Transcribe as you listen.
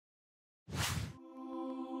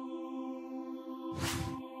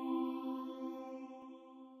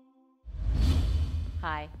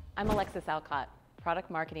Hi, I'm Alexis Alcott, Product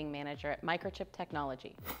Marketing Manager at Microchip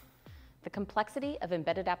Technology. The complexity of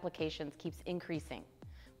embedded applications keeps increasing,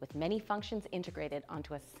 with many functions integrated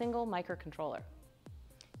onto a single microcontroller.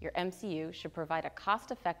 Your MCU should provide a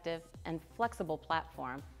cost-effective and flexible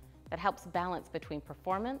platform that helps balance between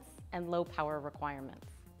performance and low-power requirements.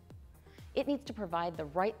 It needs to provide the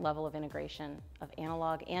right level of integration of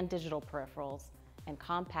analog and digital peripherals and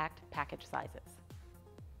compact package sizes.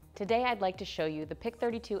 Today I'd like to show you the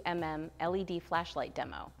PIC32MM LED Flashlight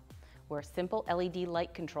demo, where simple LED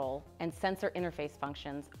light control and sensor interface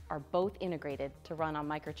functions are both integrated to run on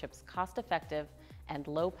Microchip's cost-effective and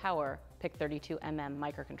low-power PIC32MM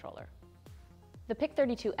microcontroller. The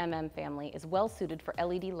PIC32MM family is well suited for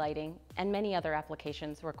LED lighting and many other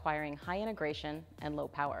applications requiring high integration and low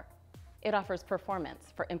power. It offers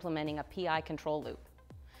performance for implementing a PI control loop.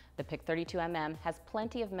 The PIC32MM has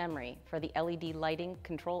plenty of memory for the LED lighting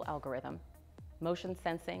control algorithm, motion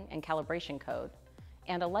sensing and calibration code,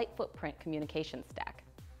 and a light footprint communication stack.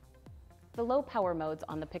 The low power modes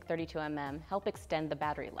on the PIC32MM help extend the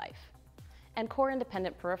battery life, and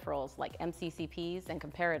core-independent peripherals like MCCPs and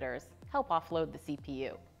comparators help offload the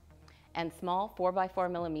CPU. And small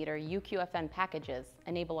 4x4mm UQFN packages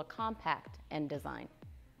enable a compact end design.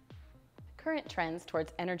 Current trends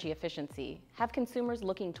towards energy efficiency have consumers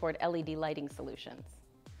looking toward LED lighting solutions.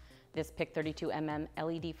 This PIC32MM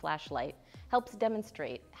LED flashlight helps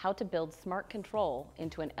demonstrate how to build smart control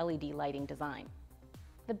into an LED lighting design.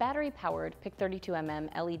 The battery-powered PIC32MM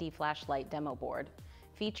LED flashlight demo board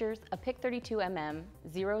features a PIC32MM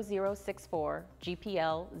 0064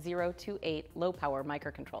 GPL028 low-power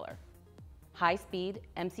microcontroller, high-speed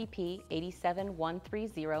MCP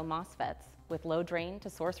 87130 MOSFETs with low drain to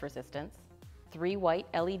source resistance, 3 white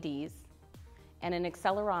LEDs, and an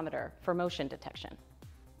accelerometer for motion detection.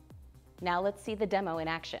 Now let's see the demo in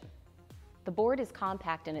action. The board is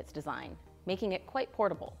compact in its design, making it quite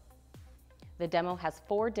portable. The demo has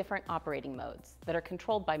 4 different operating modes that are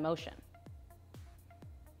controlled by motion.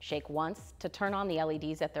 Shake once to turn on the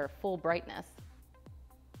LEDs at their full brightness.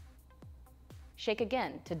 Shake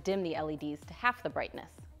again to dim the LEDs to half the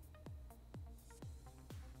brightness.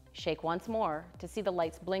 Shake once more to see the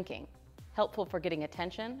lights blinking, helpful for getting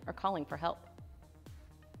attention or calling for help.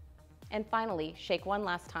 And finally, shake one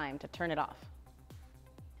last time to turn it off.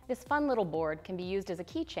 This fun little board can be used as a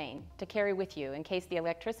keychain to carry with you in case the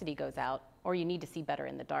electricity goes out or you need to see better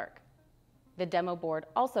in the dark. The demo board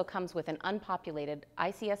also comes with an unpopulated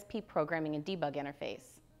ICSP programming and debug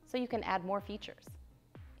interface, so you can add more features.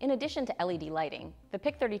 In addition to LED lighting, the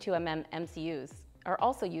PIC32MM MCUs are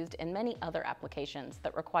also used in many other applications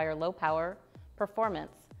that require low power,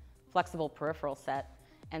 performance, flexible peripheral set,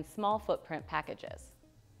 and small footprint packages,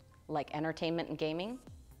 like entertainment and gaming,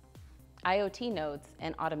 IoT nodes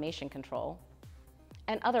and automation control,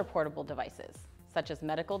 and other portable devices, such as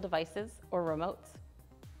medical devices or remotes.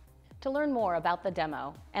 To learn more about the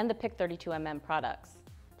demo and the PIC32MM products,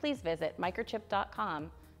 please visit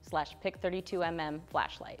microchip.com/PIC32MM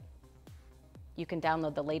Flashlight. You can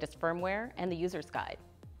download the latest firmware and the user's guide.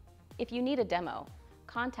 If you need a demo,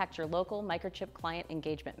 contact your local Microchip Client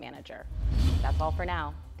Engagement Manager. That's all for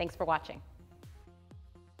now. Thanks for watching.